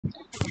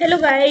Hello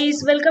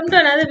guys, welcome to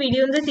another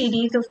video in the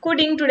series of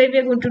coding. Today we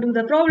are going to do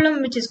the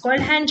problem which is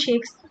called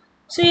handshakes.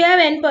 So you have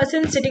n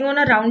persons sitting on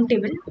a round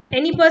table.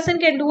 Any person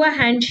can do a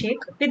handshake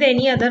with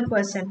any other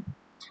person.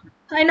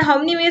 And how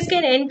many ways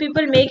can n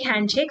people make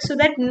handshakes so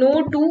that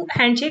no two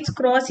handshakes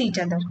cross each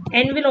other?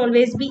 N will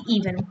always be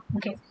even.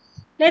 Okay.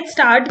 Let's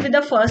start with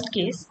the first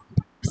case.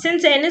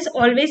 Since n is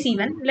always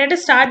even, let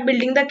us start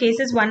building the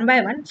cases one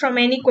by one from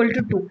n equal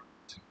to 2.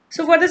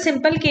 So for the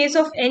simple case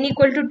of n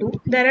equal to 2,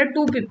 there are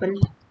two people,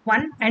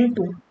 1 and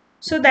 2.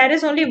 So there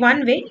is only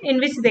one way in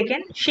which they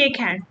can shake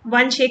hand.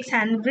 One shakes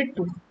hand with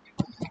 2.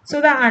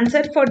 So the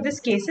answer for this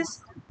case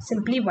is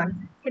simply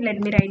 1. Okay, let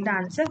me write the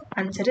answer.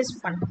 Answer is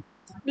 1.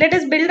 Let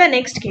us build the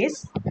next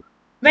case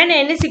when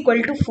n is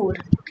equal to 4.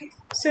 Okay.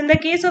 So in the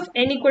case of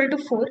n equal to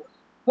 4,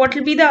 what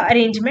will be the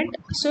arrangement?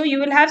 So you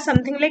will have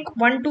something like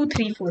 1, 2,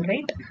 3, 4,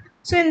 right?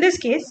 So in this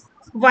case,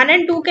 1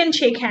 and 2 can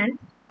shake hand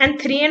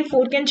and 3 and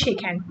 4 can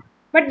shake hand.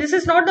 But this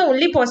is not the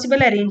only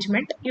possible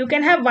arrangement. You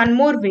can have one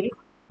more way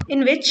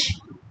in which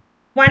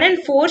 1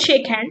 and 4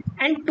 shake hand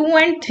and 2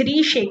 and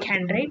 3 shake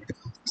hand, right?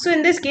 So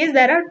in this case,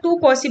 there are two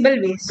possible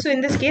ways. So in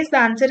this case, the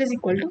answer is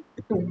equal to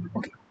 2.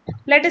 Okay.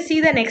 Let us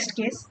see the next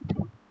case.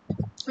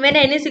 When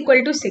n is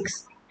equal to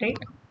 6, right?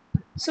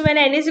 So when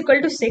n is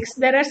equal to 6,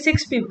 there are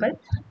 6 people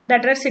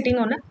that are sitting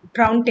on a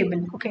round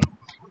table. Okay.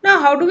 Now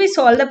how do we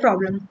solve the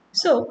problem?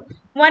 So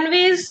one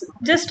way is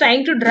just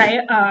trying to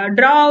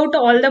draw out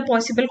all the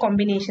possible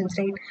combinations,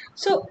 right?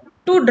 So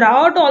to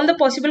draw out all the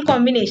possible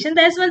combinations,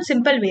 there's one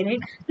simple way, right?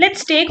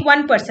 Let's take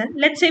one person.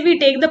 Let's say we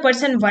take the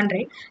person 1,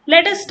 right?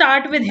 Let us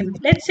start with him.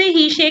 Let's say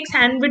he shakes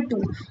hand with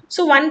 2.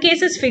 So one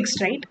case is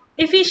fixed, right?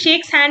 If he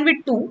shakes hand with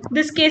 2,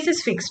 this case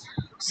is fixed.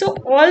 So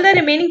all the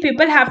remaining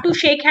people have to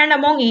shake hand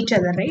among each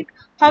other, right?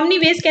 How many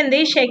ways can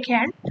they shake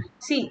hand?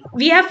 See,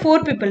 we have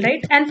 4 people,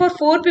 right? And for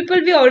 4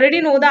 people, we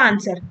already know the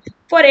answer.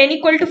 For n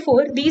equal to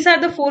 4, these are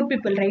the 4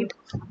 people, right?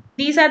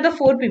 These are the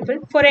 4 people.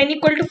 For n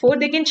equal to 4,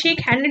 they can shake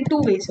hand in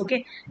 2 ways,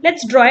 okay?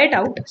 Let's draw it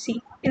out.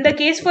 See, in the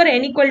case for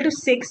n equal to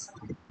 6,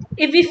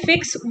 if we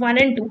fix 1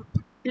 and 2,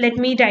 let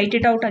me write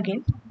it out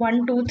again.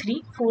 1, 2,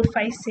 3, 4,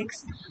 5,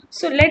 6.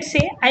 So let's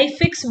say I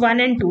fix 1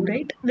 and 2,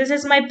 right? This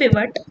is my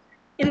pivot.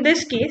 In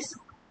this case,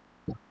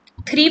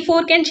 3,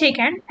 4 can shake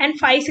hand and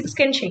 5, 6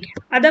 can shake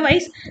hand.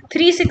 Otherwise,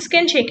 3, 6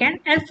 can shake hand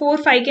and 4,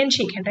 5 can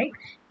shake hand, right?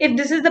 If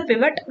this is the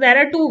pivot, there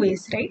are two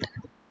ways, right?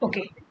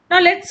 Okay. Now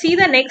let's see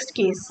the next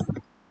case.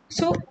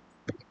 So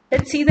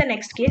let's see the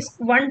next case.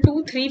 1,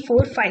 2, 3,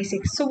 4, 5,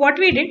 6. So what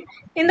we did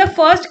in the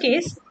first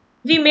case,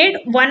 we made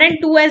 1 and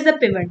 2 as the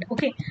pivot.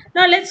 Okay.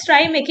 Now let's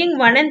try making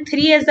 1 and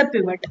 3 as the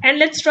pivot. And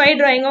let's try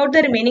drawing out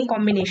the remaining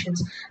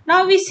combinations.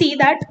 Now we see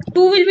that 2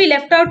 will be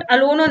left out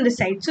alone on this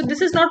side. So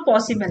this is not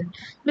possible.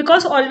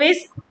 Because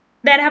always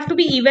there have to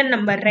be even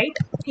number, right?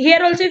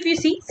 Here also if you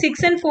see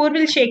 6 and 4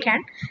 will shake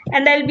hand.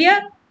 And there will be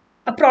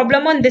a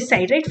problem on this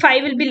side, right?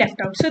 5 will be left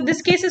out. So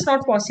this case is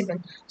not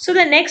possible. So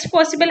the next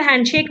possible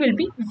handshake will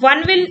be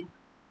 1 will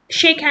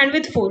shake hand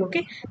with 4.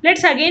 Okay.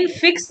 Let's again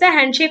fix the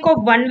handshake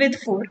of 1 with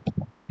 4.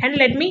 And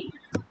let me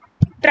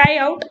try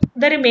out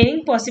the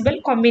remaining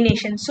possible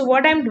combinations. So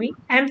what I'm doing,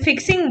 I'm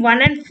fixing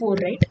 1 and 4,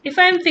 right? If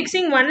I'm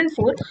fixing 1 and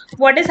 4,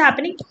 what is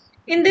happening?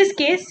 In this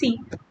case, see,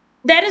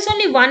 there is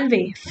only one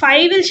way.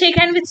 5 will shake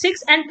hand with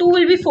 6 and 2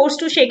 will be forced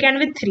to shake hand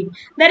with 3.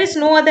 There is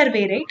no other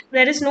way, right?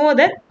 There is no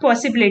other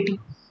possibility.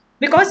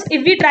 Because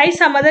if we try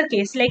some other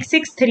case like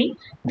 6, 3,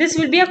 this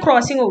will be a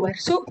crossing over.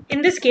 So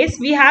in this case,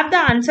 we have the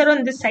answer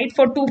on this side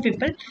for 2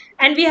 people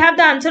and we have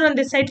the answer on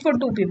this side for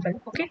 2 people.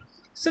 Okay.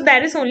 So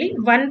there is only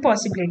one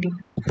possibility.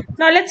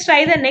 Now let's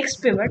try the next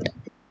pivot.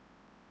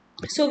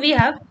 So we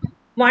have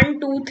 1,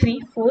 2,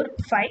 3, 4,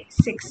 5,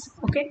 6.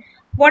 Okay.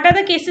 What are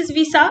the cases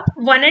we saw?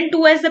 1 and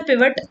 2 as the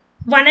pivot.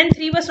 1 and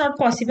 3 was not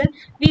possible.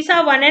 We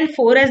saw 1 and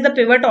 4 as the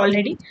pivot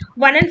already.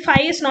 1 and 5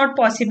 is not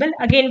possible.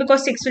 Again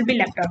because 6 will be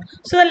left out.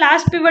 So the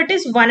last pivot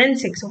is 1 and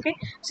 6. Okay.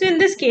 So in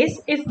this case,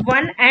 if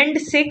 1 and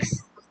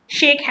 6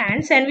 shake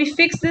hands and we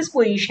fix this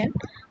position,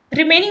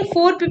 remaining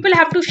 4 people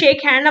have to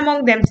shake hand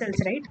among themselves,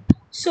 right?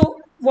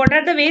 So what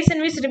are the ways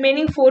in which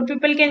remaining 4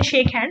 people can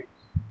shake hand?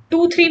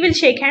 2, 3 will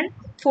shake hand,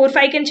 4,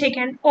 5 can shake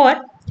hand,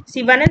 or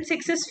see 1 and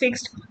 6 is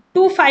fixed,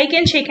 2, 5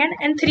 can shake hand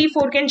and 3,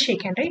 4 can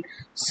shake hand, right?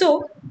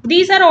 So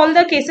these are all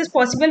the cases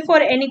possible for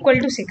n equal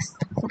to 6.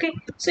 Okay.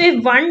 So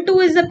if 1, 2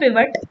 is the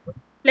pivot,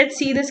 let's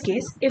see this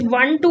case. If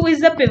 1, 2 is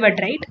the pivot,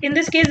 right? In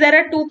this case, there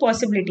are two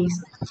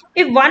possibilities.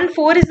 If 1,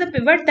 4 is the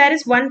pivot, there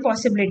is one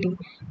possibility.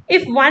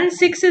 If 1,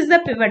 6 is the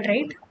pivot,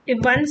 right? If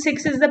 1,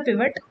 6 is the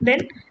pivot,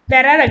 then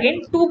there are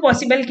again two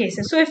possible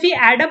cases. So if we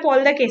add up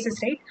all the cases,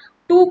 right?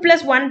 2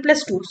 plus 1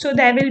 plus 2. So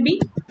there will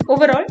be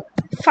overall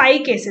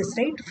 5 cases,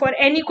 right? For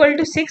n equal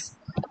to 6,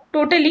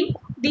 totally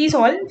these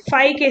all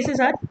 5 cases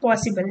are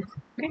possible.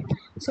 Okay.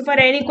 So for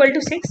n equal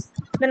to 6,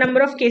 the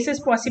number of cases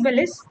possible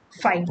is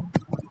 5.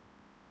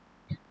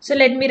 So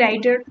let me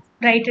write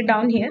it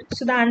down here.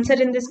 So the answer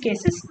in this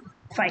case is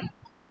 5.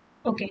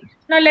 Okay.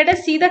 Now let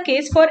us see the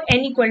case for n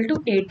equal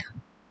to 8.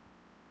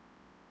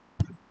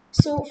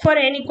 So for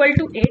n equal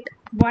to 8,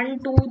 1,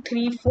 2,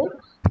 3, 4,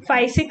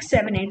 5, 6,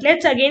 7, 8.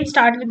 Let's again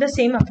start with the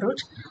same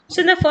approach.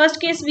 So in the first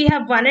case, we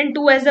have 1 and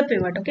 2 as the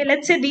pivot. Okay,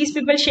 let's say these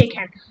people shake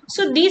hand.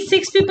 So these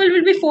 6 people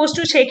will be forced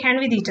to shake hand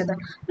with each other.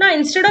 Now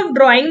instead of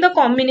drawing the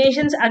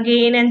combinations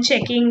again and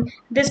checking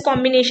this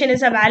combination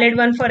is a valid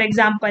one, for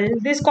example,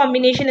 this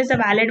combination is a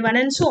valid one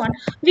and so on,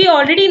 we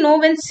already know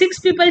when 6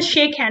 people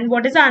shake hand,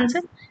 what is the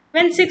answer?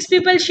 When 6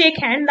 people shake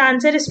hand, the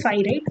answer is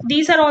 5, right?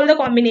 These are all the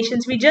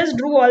combinations. We just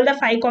drew all the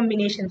 5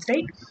 combinations,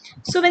 right?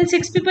 So when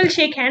 6 people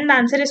shake hand, the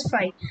answer is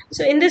 5.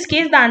 So in this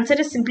case, the answer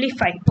is simply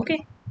 5,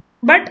 okay?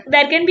 But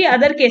there can be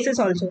other cases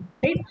also,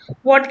 right?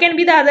 What can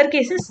be the other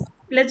cases?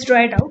 Let's draw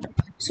it out.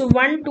 So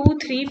 1, 2,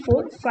 3,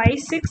 4, 5,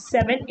 6,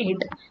 7, 8.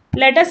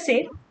 Let us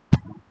say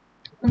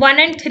 1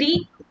 and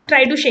 3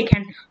 try to shake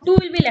hand. 2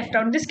 will be left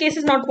out. This case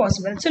is not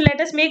possible. So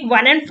let us make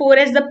 1 and 4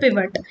 as the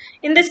pivot.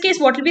 In this case,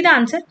 what will be the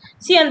answer?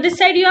 See, on this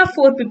side you have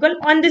 4 people.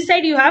 On this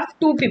side you have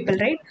 2 people,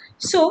 right?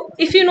 So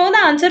if you know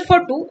the answer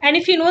for 2 and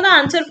if you know the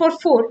answer for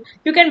 4,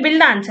 you can build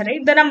the answer,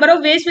 right? The number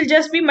of ways will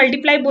just be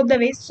multiply both the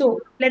ways.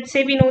 So let's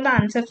say we know the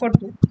answer for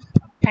 2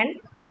 and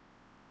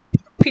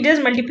we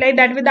just multiply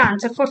that with the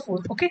answer for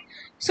 4. Okay,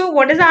 so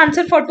what is the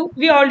answer for 2?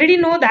 We already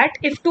know that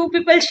if 2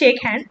 people shake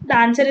hand, the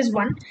answer is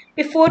 1.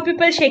 If 4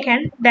 people shake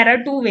hand, there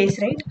are 2 ways,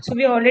 right? So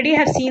we already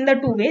have seen the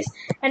 2 ways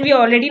and we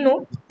already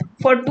know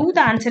for 2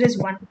 the answer is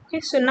 1.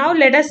 Okay, so now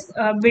let us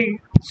build.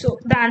 So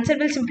the answer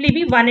will simply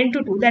be 1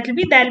 into 2. There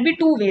will be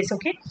 2 ways.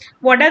 Okay,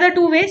 what are the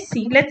 2 ways?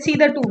 See, let's see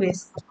the 2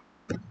 ways.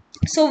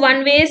 So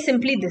one way is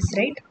simply this,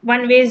 right?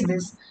 One way is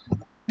this.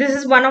 This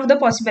is one of the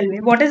possible way.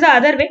 What is the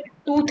other way?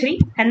 2, 3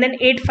 and then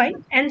 8, 5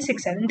 and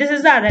 6, 7. This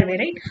is the other way,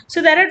 right?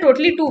 So there are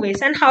totally 2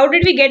 ways. And how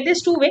did we get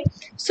this 2 way?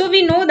 So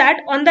we know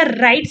that on the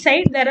right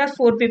side there are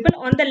 4 people.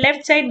 On the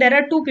left side there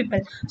are 2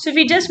 people. So if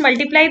we just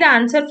multiply the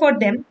answer for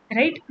them,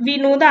 right? We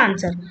know the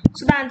answer.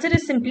 So the answer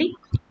is simply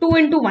 2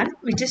 into 1,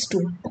 which is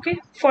 2. Okay,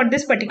 for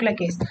this particular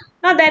case.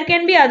 Now there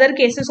can be other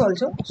cases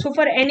also. So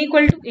for n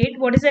equal to 8,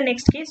 what is the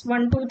next case?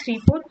 1, 2, 3,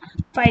 4,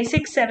 5,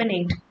 6, 7,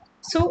 8.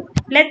 So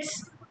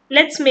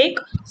let's make,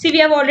 see, we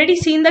have already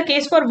seen the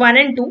case for 1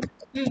 and 2.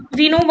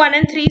 We know 1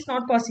 and 3 is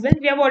not possible.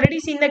 We have already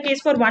seen the case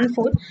for 1,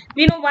 4.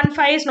 We know 1,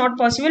 5 is not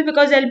possible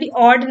because there will be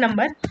odd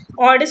number.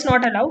 Odd is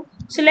not allowed.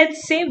 So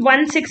let's say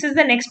 1, 6 is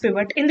the next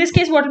pivot. In this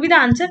case, what will be the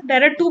answer?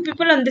 There are 2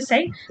 people on this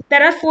side.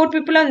 There are 4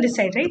 people on this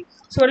side, right?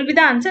 So what will be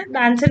the answer? The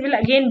answer will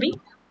again be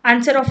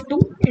answer of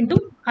 2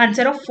 into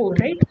answer of 4,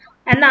 right?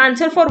 And the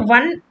answer for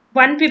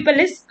one people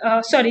is,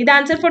 the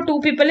answer for 2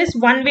 people is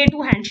 1 way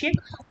to handshake.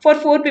 For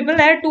 4 people,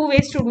 there are 2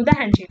 ways to do the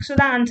handshake. So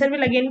the answer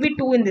will again be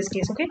 2 in this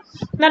case, okay?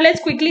 Now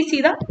let's quickly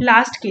see the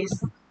last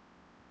case.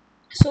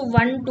 So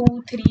 1,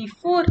 2, 3,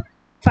 4,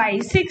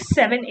 5, 6,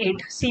 7,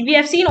 8. See, we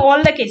have seen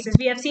all the cases.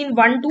 We have seen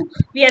 1, 2.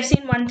 We have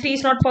seen 1, 3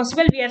 is not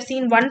possible. We have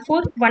seen 1,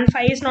 4. 1,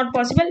 5 is not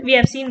possible. We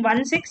have seen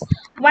 1, 6.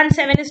 1,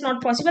 7 is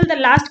not possible. The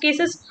last case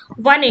is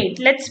 1, 8.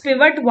 Let's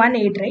pivot 1,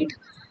 8, right?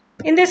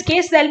 In this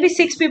case, there will be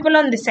 6 people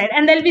on this side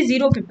and there will be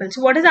 0 people.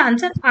 So what is the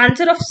answer?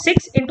 Answer of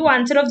 6 into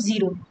answer of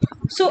 0.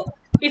 So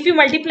if you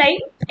multiply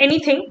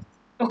anything,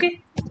 okay,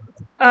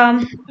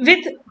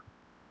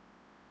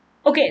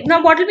 okay,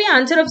 now what will be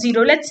answer of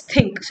 0? Let's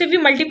think. So if you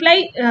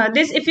multiply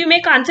this, if you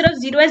make answer of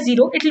 0 as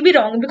 0, it will be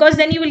wrong because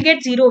then you will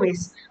get 0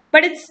 ways.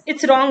 But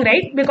it's wrong,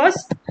 right?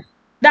 Because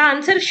the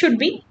answer should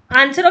be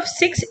answer of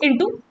 6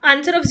 into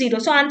answer of 0.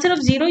 So answer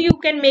of 0, you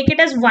can make it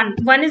as 1.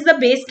 1 is the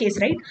base case,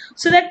 right?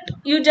 So that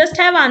you just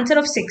have answer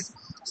of 6.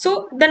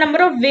 So the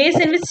number of ways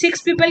in which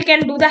 6 people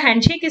can do the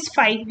handshake is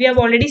 5. We have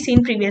already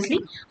seen previously.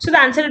 So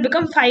the answer will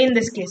become 5 in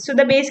this case. So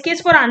the base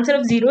case for answer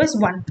of 0 is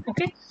 1.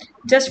 Okay,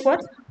 just for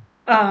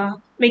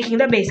making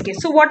the base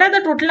case. So what are the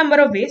total number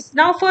of ways?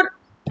 Now for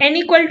n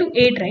equal to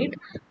 8, right?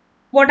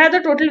 What are the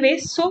total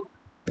ways? So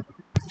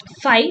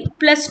 5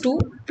 plus 2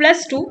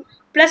 plus 2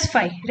 plus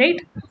 5, right?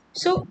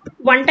 So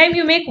one time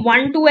you make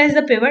 1, 2 as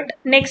the pivot.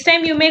 Next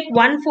time you make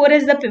 1, 4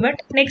 as the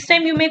pivot. Next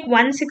time you make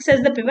 1, 6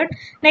 as the pivot.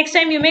 Next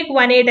time you make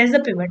 1, 8 as the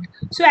pivot.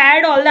 So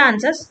add all the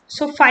answers.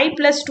 So 5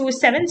 plus 2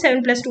 is 7.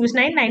 7 plus 2 is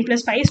 9. 9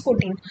 plus 5 is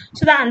 14.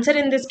 So the answer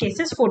in this case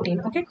is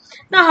 14. Okay.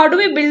 Now how do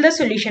we build the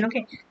solution?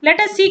 Okay. Let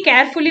us see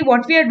carefully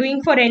what we are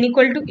doing for n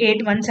equal to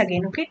 8 once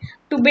again. Okay.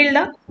 To build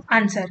the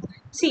answer.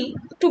 See,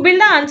 to build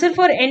the answer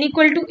for n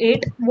equal to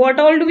 8, what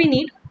all do we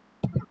need?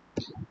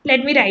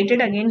 Let me write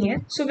it again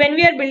here. So when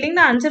we are building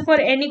the answer for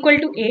n equal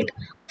to 8,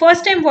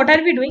 first time what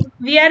are we doing?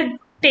 We are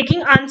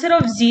taking answer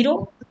of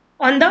 0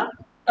 on the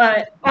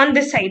on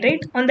this side, right?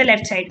 On the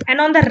left side.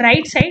 And on the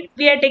right side,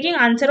 we are taking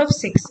answer of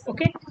 6.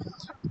 Okay.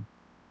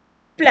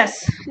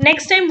 Plus,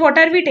 next time what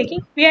are we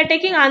taking? We are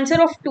taking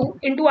answer of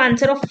 2 into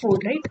answer of 4,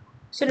 right?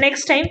 So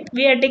next time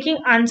we are taking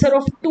answer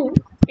of 2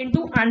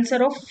 into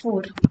answer of 4.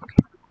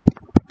 Okay.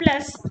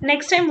 Plus,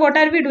 next time what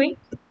are we doing?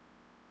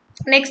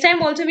 Next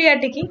time also we are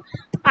taking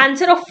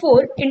answer of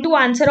 4 into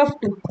answer of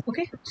 2.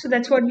 Okay, so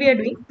that's what we are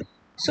doing.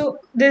 So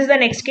this is the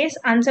next case,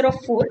 answer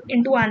of 4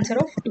 into answer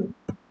of 2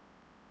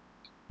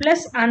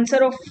 plus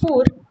answer of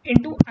 4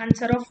 into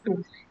answer of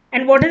 2.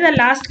 And what is the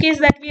last case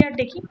that we are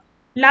taking?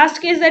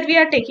 Last case that we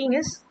are taking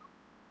is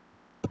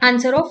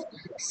answer of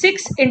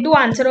 6 into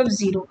answer of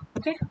 0.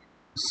 Okay,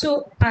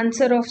 So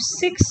answer of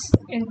 6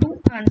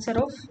 into answer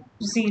of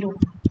 0.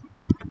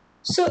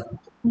 So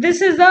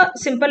this is the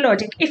simple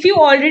logic. If you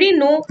already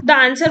know the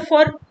answer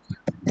for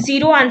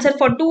 0, answer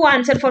for 2,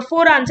 answer for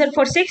 4, answer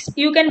for 6,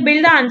 you can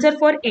build the answer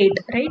for 8,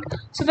 right?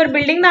 So for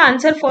building the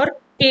answer for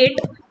 8,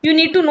 you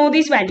need to know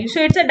these values.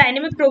 So it's a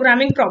dynamic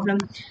programming problem.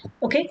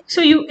 Okay,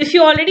 so if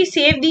you already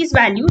save these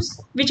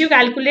values which you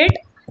calculate,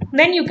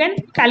 then you can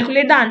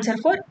calculate the answer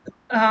for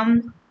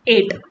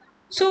 8.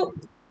 So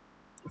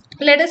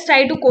let us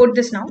try to code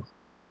this now.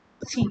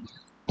 See,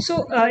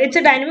 so it's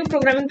a dynamic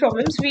programming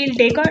problem. So we'll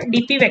take a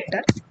dp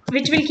vector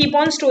which will keep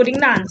on storing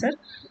the answer.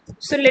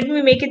 So let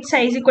me make it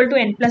size equal to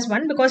n plus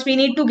 1 because we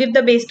need to give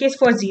the base case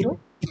for 0.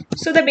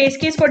 So the base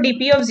case for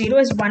dp of 0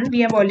 is 1.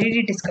 We have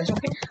already discussed.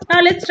 Okay, now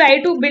let's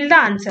try to build the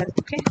answer.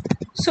 Okay,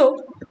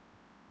 so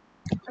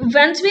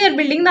once we are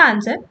building the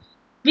answer,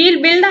 we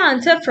will build the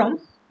answer from,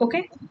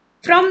 okay,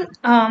 from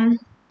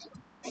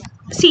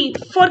see,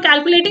 for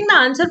calculating the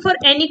answer for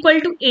n equal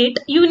to 8,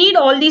 you need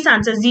all these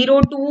answers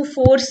 0, 2,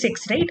 4,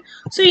 6, right?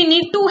 So you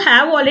need to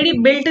have already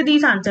built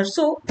these answers.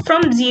 So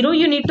from 0,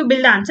 you need to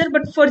build the answer,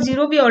 but for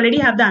 0, we already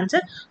have the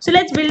answer. So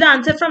let's build the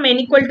answer from n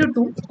equal to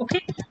 2,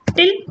 okay,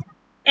 till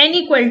n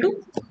equal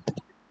to,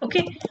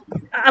 okay,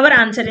 our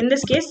answer. In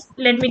this case,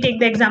 let me take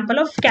the example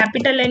of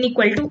capital N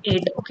equal to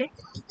 8, okay.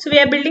 So we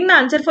are building the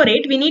answer for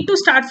 8. We need to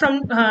start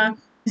from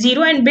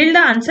 0 and build the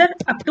answer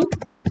up to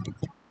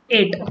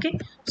 8, okay.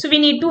 So we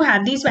need to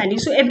have these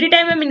values. So every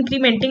time I'm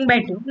incrementing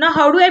by 2. Now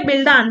how do I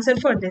build the answer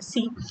for this?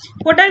 See,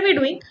 what are we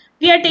doing?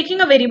 We are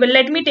taking a variable.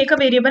 Let me take a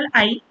variable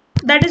I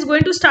that is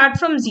going to start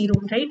from 0,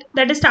 right?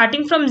 That is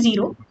starting from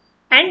 0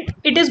 and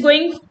it is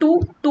going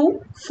to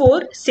 2,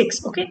 4,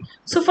 6, okay.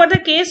 So for the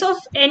case of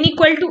n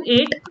equal to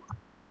 8,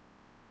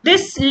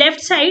 this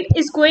left side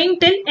is going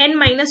till n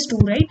minus 2,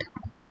 right?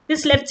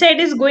 This left side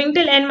is going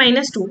till n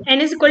minus 2. N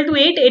is equal to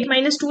 8, 8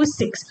 minus 2 is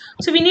 6.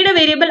 So we need a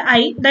variable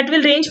I that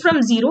will range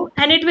from 0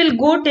 and it will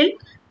go till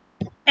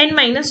n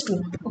minus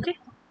 2, okay.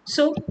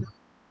 So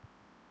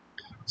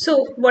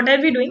what are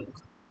we doing?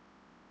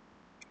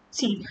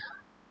 See,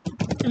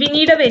 we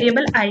need a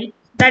variable I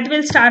that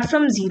will start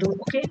from 0,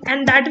 okay,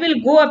 and that will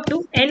go up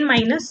to n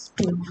minus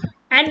 2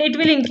 and it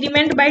will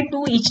increment by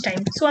 2 each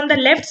time. So on the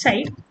left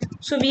side,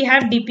 so we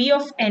have dp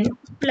of n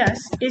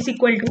plus is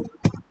equal to,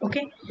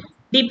 okay,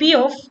 dp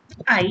of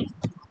I,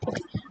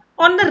 okay.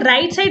 On the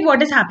right side,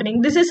 what is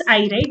happening? This is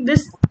I, right?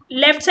 This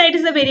left side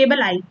is the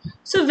variable I.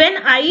 So when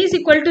I is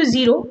equal to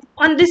 0,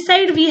 on this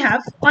side we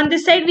have,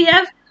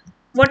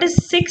 what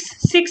is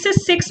 6? 6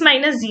 is 6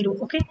 minus 0,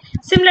 okay.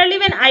 Similarly,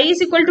 when I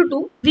is equal to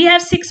 2, we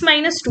have 6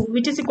 minus 2,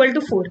 which is equal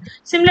to 4.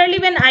 Similarly,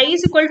 when I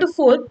is equal to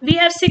 4, we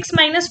have 6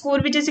 minus 4,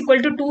 which is equal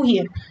to 2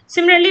 here.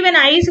 Similarly, when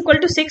I is equal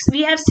to 6,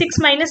 we have 6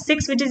 minus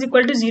 6, which is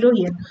equal to 0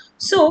 here.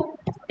 So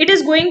it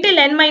is going till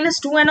n minus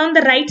 2, and on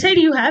the right side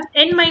you have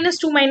n minus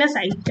 2 minus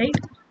I, right?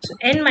 So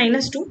n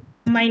minus 2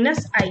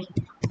 minus I,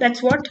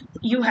 that's what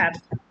you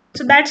have.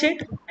 So that's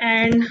it,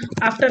 and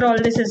after all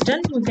this is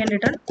done, you can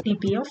return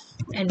dp of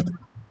n.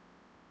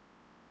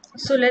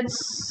 So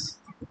let's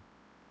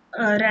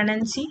run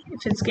and see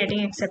if it's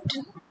getting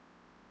accepted.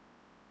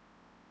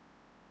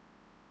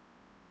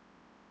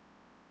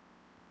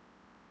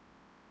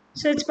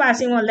 So it's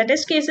passing all the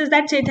test cases.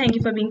 That's it. Thank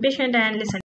you for being patient and listen.